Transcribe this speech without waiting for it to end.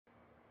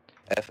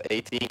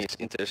F-18 is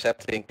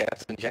intercepting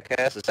Captain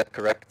Jackass, is that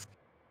correct?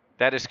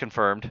 That is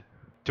confirmed.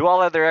 To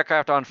all other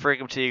aircraft on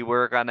frequency,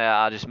 we're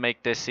gonna just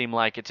make this seem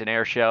like it's an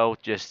air show.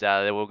 Just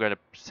we're gonna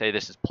say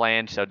this is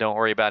planned, so don't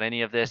worry about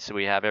any of this.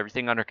 We have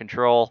everything under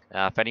control.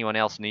 If anyone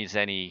else needs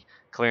any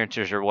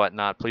clearances or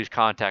whatnot, please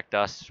contact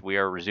us. We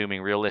are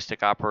resuming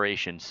realistic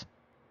operations.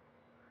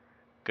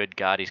 Good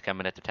God, he's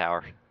coming at the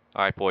tower.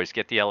 All right, boys,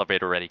 get the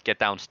elevator ready. Get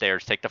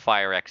downstairs. Take the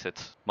fire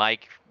exits.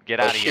 Mike,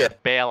 get out of here.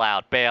 Bail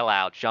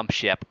out. Jump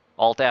ship.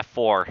 Alt F4.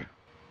 All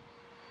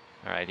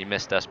right, he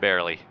missed us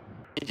barely.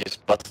 He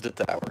just butts the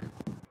tower.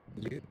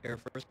 You, Air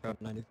Force, Crowd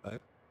 95.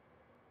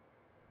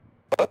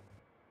 What?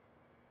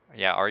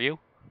 Yeah, are you?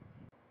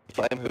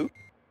 I'm who?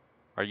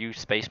 Are you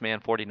Spaceman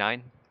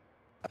 49?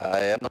 I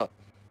am not.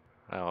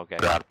 Oh, okay.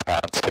 Ground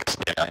pound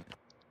 69.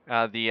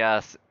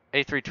 The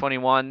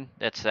A321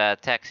 that's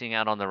taxiing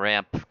out on the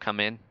ramp, come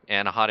in,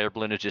 and a hot air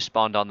balloon has just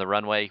spawned on the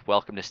runway.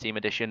 Welcome to Steam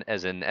Edition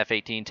as an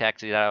F-18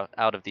 taxis out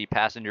of the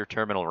passenger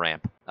terminal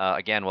ramp.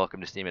 Again, welcome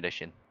to Steam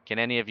Edition. Can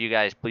any of you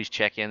guys please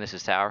check in? This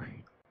is Tower.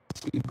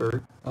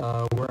 Speedbird,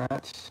 we're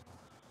at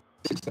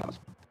 6,000.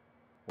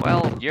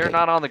 Well, you're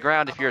not on the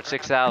ground if you're at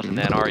 6,000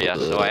 then, are you?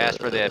 So I asked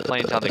for the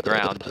planes on the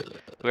ground.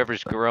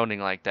 Whoever's groaning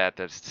like that,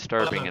 that's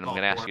disturbing, and I'm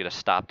going to ask you to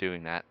stop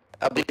doing that.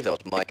 I believe that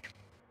was Mike.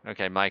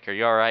 Okay, Mike, are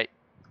you alright?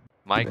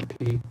 Mike?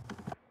 MP.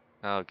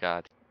 Oh,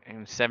 God.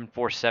 And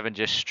 747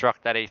 just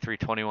struck that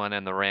A321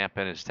 in the ramp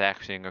and is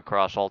taxiing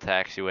across all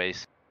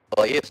taxiways.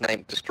 Well, he is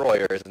named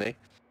Destroyer, isn't he?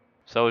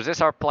 So is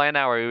this our plan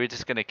now, or are we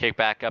just going to kick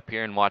back up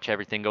here and watch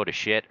everything go to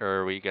shit, or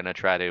are we going to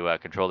try to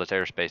control this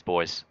airspace,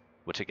 boys?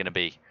 What's it going to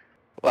be?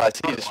 Well, I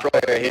see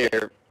Destroyer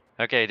here.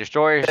 Okay,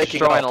 Destroyer's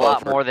destroying a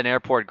lot more than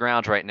airport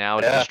grounds right now.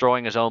 It's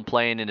destroying his own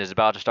plane and is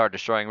about to start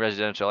destroying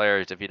residential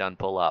areas if he doesn't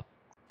pull up.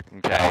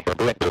 Okay. We're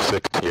going to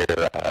 6 here.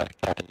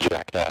 Captain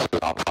Jackass is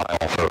on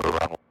file for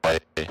runway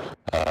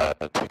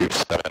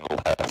 27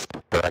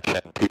 left.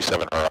 Direction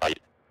 27 right.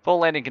 Full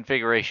landing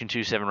configuration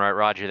 27 right,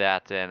 roger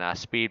that. And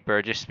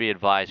Speedbird, just to be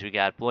advised, we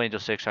got Blue Angel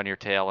 6 on your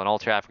tail, and all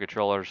traffic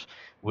controllers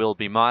will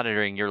be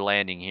monitoring your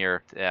landing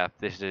here. If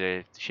this is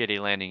a shitty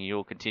landing, you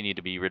will continue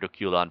to be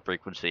ridiculed on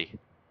frequency.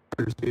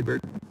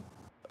 Speedbird.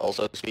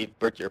 Also,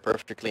 Speedbird, you're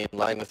perfectly in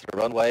line with the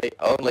runway,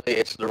 only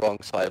it's the wrong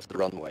side of the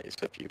runway,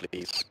 so if you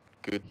please,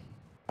 good,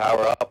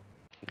 power up,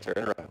 and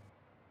turn around.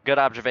 Good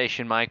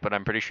observation, Mike, but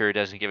I'm pretty sure he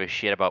doesn't give a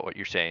shit about what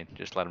you're saying.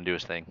 Just let him do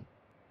his thing.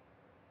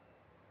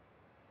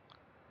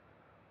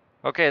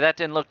 Okay, that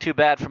didn't look too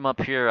bad from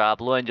up here.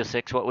 Blue Angel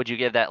 6, what would you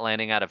give that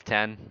landing out of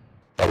 10?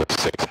 That was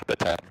 6 out of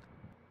 10.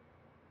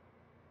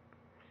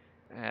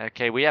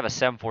 Okay, we have a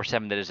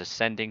 747 that is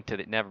ascending to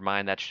the... Never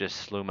mind, that's just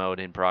slew mode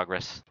in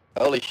progress.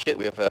 Holy shit,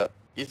 we have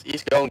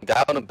he's going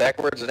down and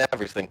backwards and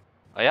everything.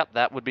 Oh, yep,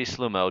 that would be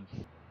slew mode.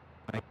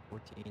 Mike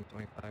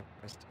 1425,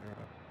 press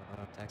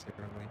taxi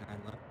runway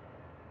 9 left.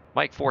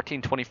 Mike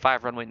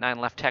 1425, runway 9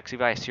 left, taxi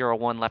via Sierra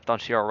 1, left on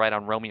Sierra right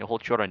on Romeo,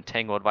 hold short on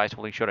Tango, advise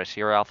holding short on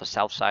Sierra Alpha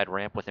south side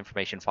ramp with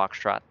information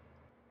Foxtrot.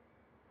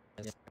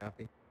 Yes,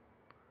 copy.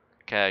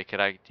 Okay,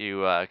 could I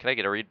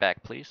get a read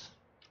back, please?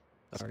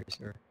 Sorry,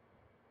 sir.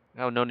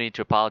 Oh, no need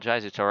to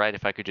apologize, it's alright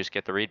if I could just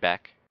get the read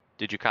back.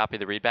 Did you copy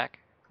the read back?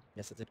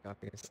 Yes, I did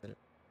copy. I said it.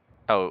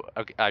 Oh,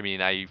 okay. I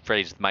mean, I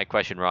phrased my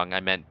question wrong. I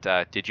meant,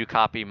 did you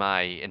copy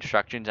my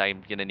instructions?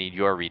 I'm gonna need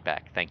your read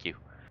back. Thank you.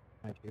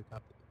 I do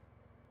copy.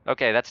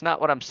 Okay, that's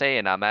not what I'm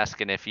saying. I'm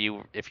asking if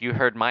you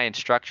heard my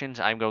instructions.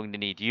 I'm going to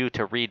need you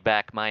to read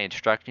back my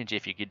instructions.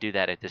 If you could do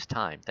that at this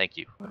time, thank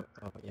you.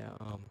 Oh yeah.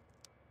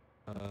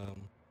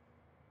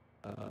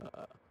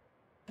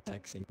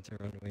 Taxiing to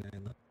runway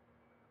 9 left.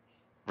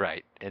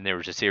 Right, and there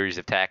was a series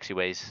of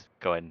taxiways.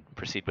 Go ahead and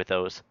proceed with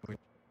those. Which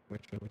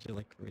one would you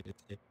like for me to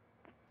take?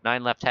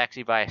 9 left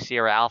taxi via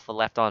Sierra Alpha,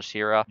 left on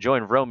Sierra.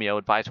 Join Romeo,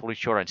 advise holding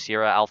short on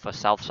Sierra Alpha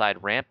south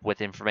side ramp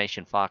with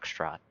information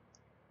Foxtrot.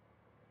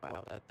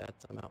 Wow,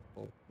 that's a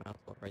mouthful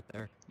right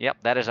there. Yep,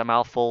 that is a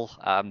mouthful.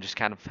 Just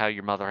kind of how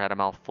your mother had a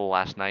mouthful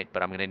last night,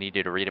 but I'm going to need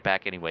you to read it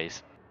back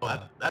anyways.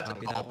 Well, that's a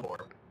call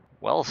for.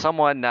 Well,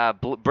 someone,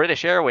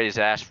 British Airways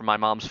asked for my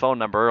mom's phone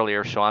number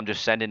earlier, so I'm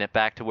just sending it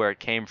back to where it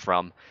came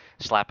from,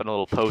 slapping a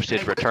little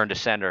postage, return to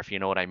sender, if you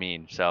know what I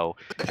mean. So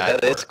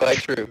That is quite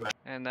true.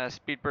 And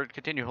Speedbird,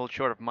 continue hold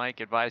short of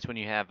Mike. Advise when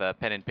you have a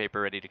pen and paper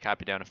ready to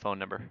copy down a phone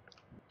number.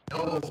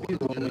 Please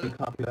only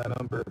copy that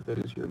number if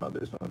it is your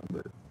mother's phone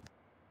number.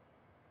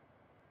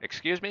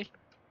 Excuse me?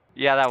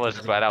 Yeah, that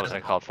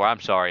wasn't called for.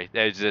 I'm sorry.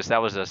 That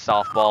was a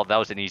softball. That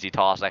was an easy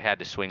toss. I had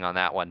to swing on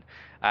that one.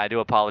 I do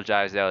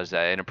apologize. That was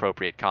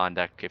inappropriate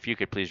conduct. If you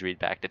could please read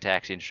back the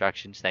taxi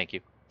instructions. Thank you.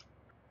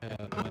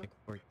 Mike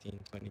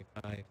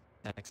 1425,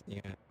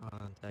 taxi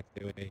on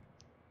taxiway,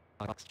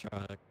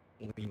 Foxtrot,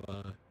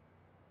 Lima,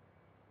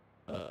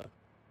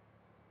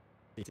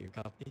 did you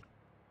copy?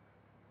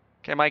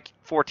 Okay, Mike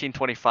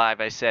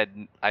 1425,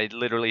 I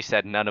literally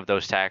said none of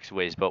those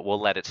taxiways, but we'll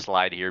let it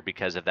slide here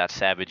because of that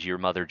savage your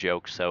mother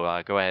joke.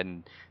 So go ahead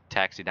and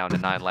taxi down to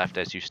 9 left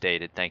as you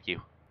stated. Thank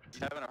you.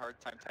 Having a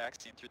hard time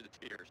taxiing through the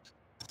tiers.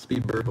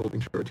 Speedbird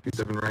holding short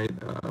 27 right,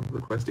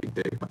 requesting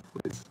takeoff,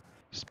 please.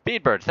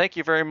 Speedbird, thank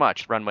you very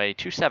much. Runway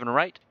 27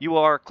 right. You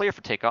are clear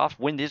for takeoff.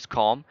 Wind is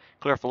calm.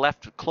 Clear for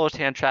left closed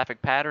hand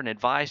traffic pattern.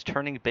 Advise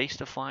turning base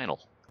to final.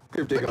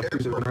 Clear for takeoff,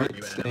 27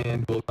 right,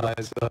 stand, will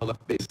advise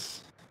left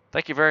base.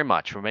 Thank you very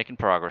much. We're making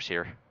progress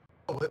here.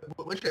 Oh,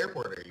 which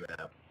airport are you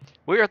at?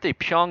 We're at the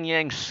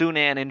Pyongyang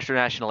Sunan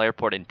International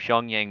Airport in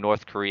Pyongyang,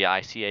 North Korea.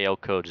 ICAO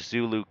code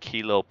Zulu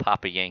Kilo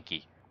Papa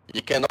Yankee.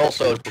 You can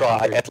also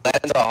try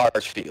Atlanta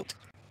Hartsfield.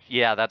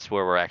 Yeah, that's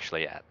where we're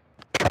actually at.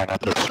 Try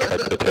not to strike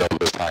the tail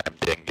this time,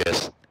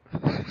 dingus.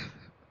 Alright,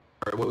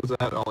 what was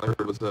that? All I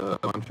heard was a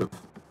bunch of...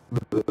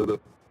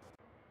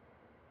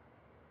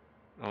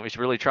 Well, we should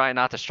really try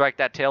not to strike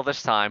that tail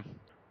this time.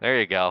 There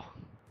you go.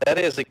 That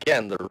is,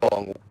 again, the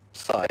wrong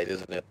side,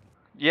 isn't it?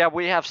 Yeah,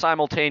 we have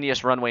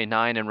simultaneous runway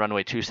 9 and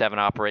runway 27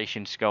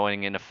 operations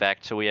going in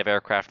effect, so we have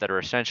aircraft that are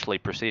essentially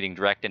proceeding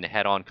direct into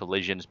head-on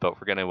collisions, but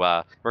we're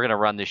gonna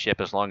run this ship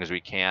as long as we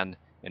can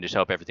and just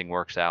hope everything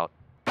works out.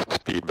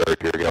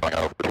 Speedbird, you're going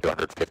over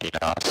 250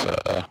 knots,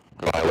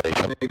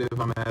 violation.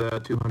 Negative, I'm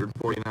at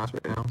 240 knots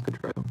right now. Good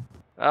try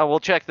them. We'll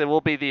check that.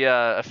 We'll be the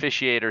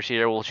officiators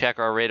here. We'll check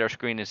our radar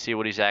screen and see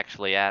what he's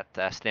actually at.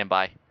 Stand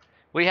by.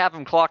 We have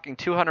him clocking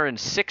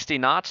 260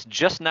 knots,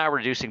 just now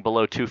reducing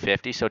below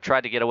 250, so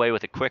tried to get away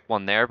with a quick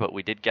one there, but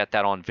we did get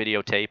that on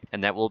videotape,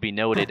 and that will be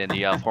noted in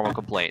the formal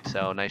complaint,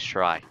 so nice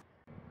try.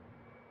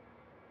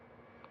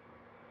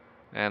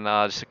 And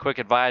just a quick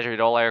advisory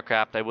to all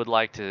aircraft, I would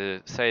like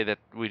to say that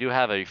we do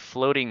have a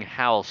floating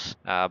house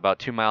about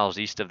 2 miles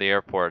east of the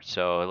airport,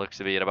 so it looks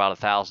to be at about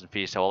 1,000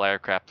 feet, so all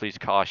aircraft, please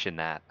caution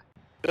that.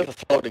 You have a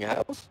floating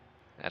house?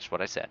 That's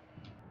what I said.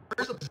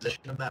 Where's the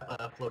position of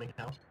that floating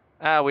house?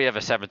 We have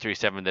a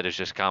 737 that is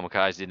just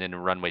kamikazed in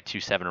runway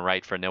 27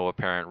 right for no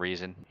apparent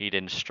reason. He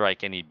didn't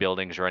strike any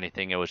buildings or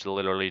anything. It was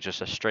literally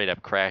just a straight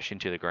up crash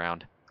into the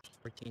ground.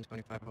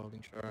 1425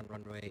 holding short on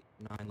runway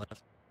 9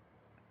 left.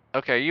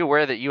 Okay, are you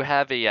aware that you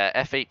have a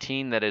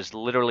F-18 that is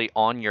literally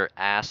on your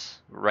ass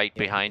right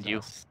behind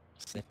you?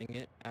 Sniffing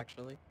it,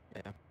 actually.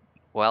 Yeah.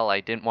 Well, I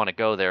didn't want to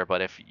go there,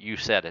 but if you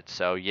said it,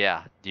 so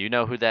yeah. Do you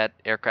know who that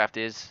aircraft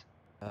is?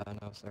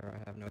 No, sir,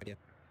 I have no idea.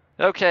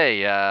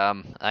 Okay,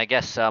 I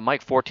guess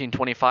Mike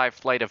 1425,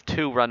 flight of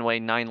 2, runway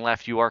 9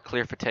 left. You are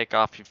clear for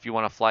takeoff. If you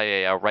want to fly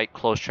a right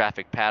close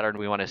traffic pattern,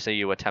 we want to see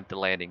you attempt a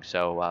landing,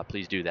 so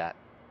please do that.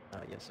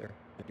 Yes, sir.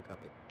 I do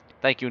copy.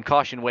 Thank you, and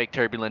caution wake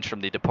turbulence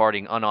from the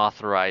departing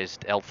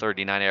unauthorized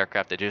L-39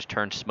 aircraft that just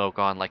turned smoke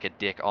on like a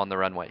dick on the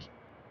runway.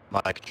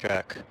 Mic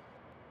check.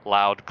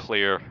 Loud,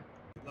 clear.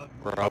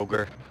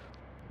 Roger.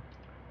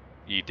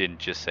 You didn't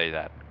just say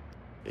that.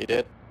 He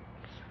did?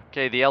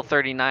 Okay, the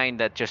L-39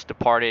 that just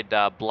departed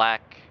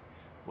Black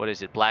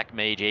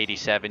Mage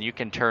 87, you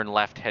can turn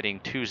left heading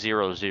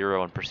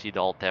 200 and proceed to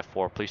Alt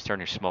F4. Please turn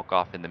your smoke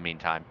off in the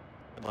meantime.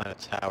 Atlanta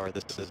Tower,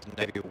 this is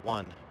Navy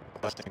 1,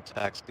 requesting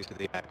taxi to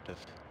the active.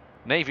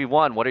 Navy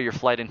 1, what are your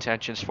flight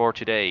intentions for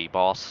today,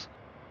 boss?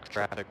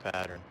 Traffic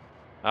pattern.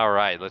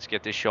 Alright, let's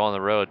get this show on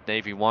the road.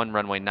 Navy 1,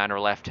 runway 9 or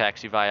left,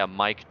 taxi via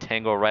Mike,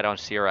 Tango right on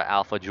Sierra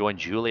Alpha, join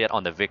Juliet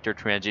on the Victor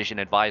transition,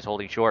 advise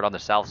holding short on the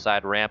south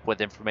side ramp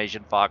with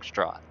information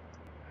Foxtrot.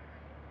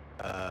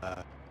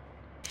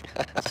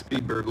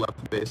 Speedbird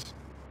left base.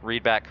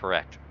 Read back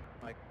correct.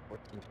 Mike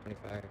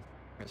 1425,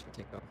 press for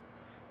takeoff.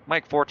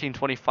 Mike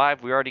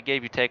 1425, we already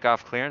gave you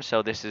takeoff clearance,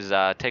 so this is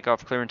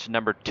takeoff clearance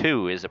number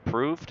 2 is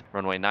approved.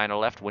 Runway 9 or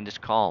left, wind is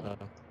calm.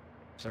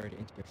 Sorry to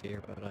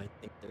interfere, but I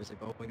think there's a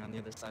Boeing on the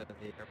other side of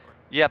the airport.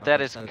 Yep,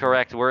 that is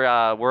correct.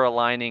 We're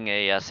aligning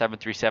a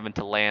 737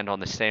 to land on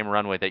the same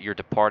runway that you're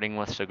departing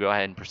with, so go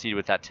ahead and proceed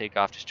with that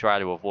takeoff. Just try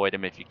to avoid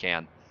him if you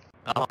can.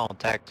 I'm on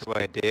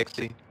taxiway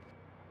Dixie.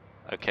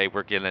 Okay,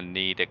 we're gonna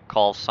need a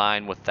call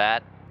sign with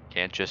that.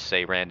 Can't just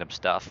say random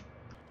stuff.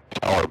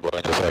 Tower, Blue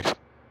Angel 6.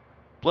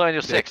 Blue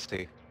Angel 6.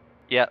 Dixie.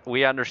 Yeah,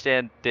 we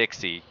understand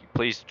Dixie.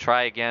 Please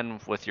try again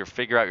with your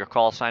figure out your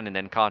call sign and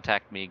then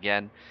contact me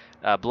again.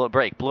 Blue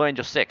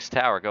Angel 6,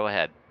 Tower, go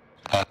ahead.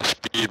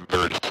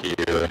 Speedbird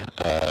here,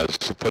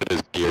 just put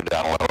his gear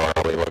down a little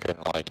early, looking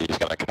like he's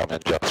gonna come in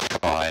just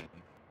fine.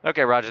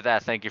 Okay, roger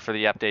that. Thank you for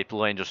the update,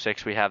 Blue Angel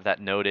 6. We have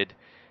that noted.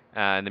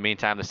 In the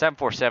meantime, the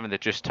 747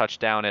 that just touched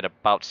down at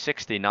about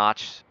 60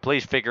 knots,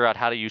 please figure out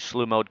how to use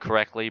slew mode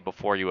correctly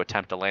before you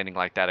attempt a landing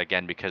like that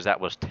again, because that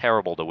was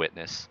terrible to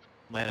witness.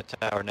 Atlanta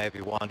Tower, Navy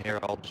 1 here,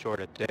 holding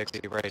short at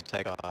Dixie, ready to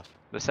take off.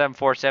 The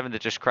 747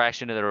 that just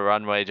crashed into the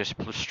runway, just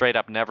straight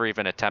up never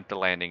even attempt a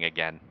landing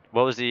again.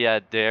 What was the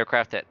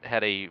aircraft that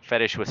had a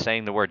fetish with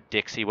saying the word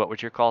Dixie? What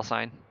was your call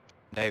sign?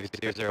 Navy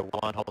 001,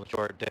 holding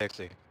short at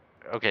Dixie.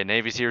 Okay,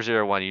 Navy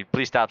 001, you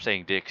please stop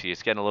saying Dixie.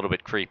 It's getting a little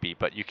bit creepy,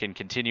 but you can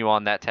continue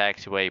on that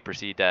taxiway,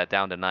 proceed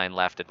down to 9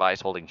 left,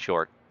 advise holding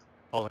short.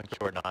 Holding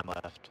short 9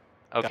 left.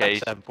 Okay.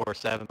 Got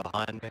 747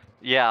 behind me.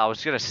 Yeah, I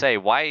was going to say,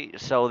 why,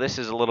 so this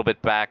is a little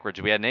bit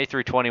backwards. We had an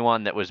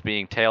A321 that was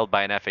being tailed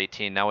by an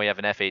F-18, now we have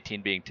an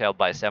F-18 being tailed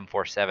by a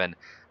 747.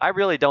 I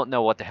really don't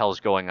know what the hell is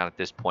going on at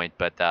this point,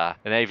 but the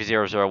Navy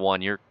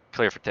 001, you're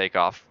clear for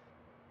takeoff.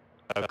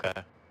 Okay.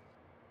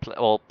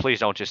 Well,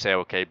 please don't just say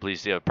okay,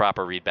 please do a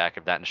proper readback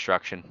of that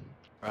instruction.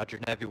 Roger,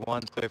 Navy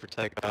 1's clear for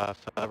takeoff.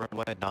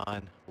 Runway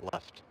 9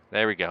 left.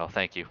 There we go.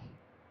 Thank you.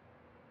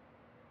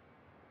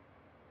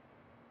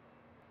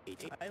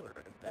 Tyler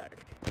is back.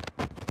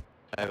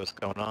 Hey, what's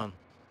going on?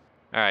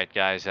 All right,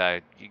 guys,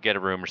 you get a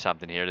room or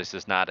something here. This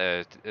is not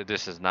a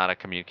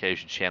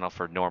communication channel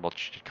for normal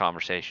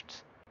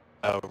conversations.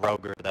 Oh,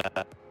 Roger,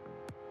 that.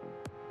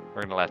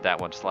 We're gonna let that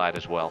one slide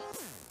as well.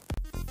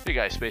 Hey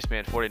guys,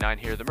 Spaceman49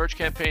 here. The merch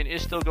campaign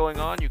is still going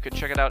on. You can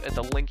check it out at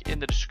the link in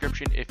the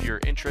description if you're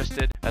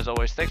interested. As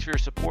always, thanks for your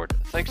support.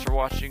 Thanks for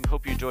watching.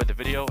 Hope you enjoyed the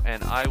video,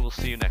 and I will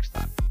see you next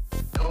time.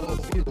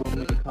 Please let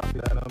me copy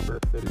that number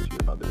if that is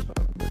your mother's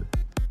phone number.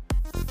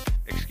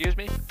 Excuse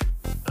me?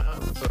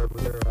 Sorry,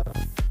 was there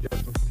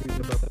just some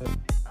confusion about that?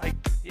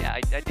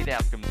 I did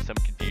have some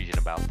confusion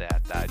about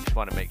that. I just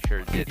want to make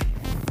sure that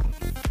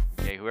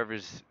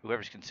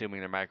whoever's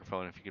consuming their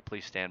microphone, if you could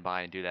please stand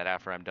by and do that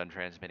after I'm done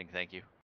transmitting. Thank you.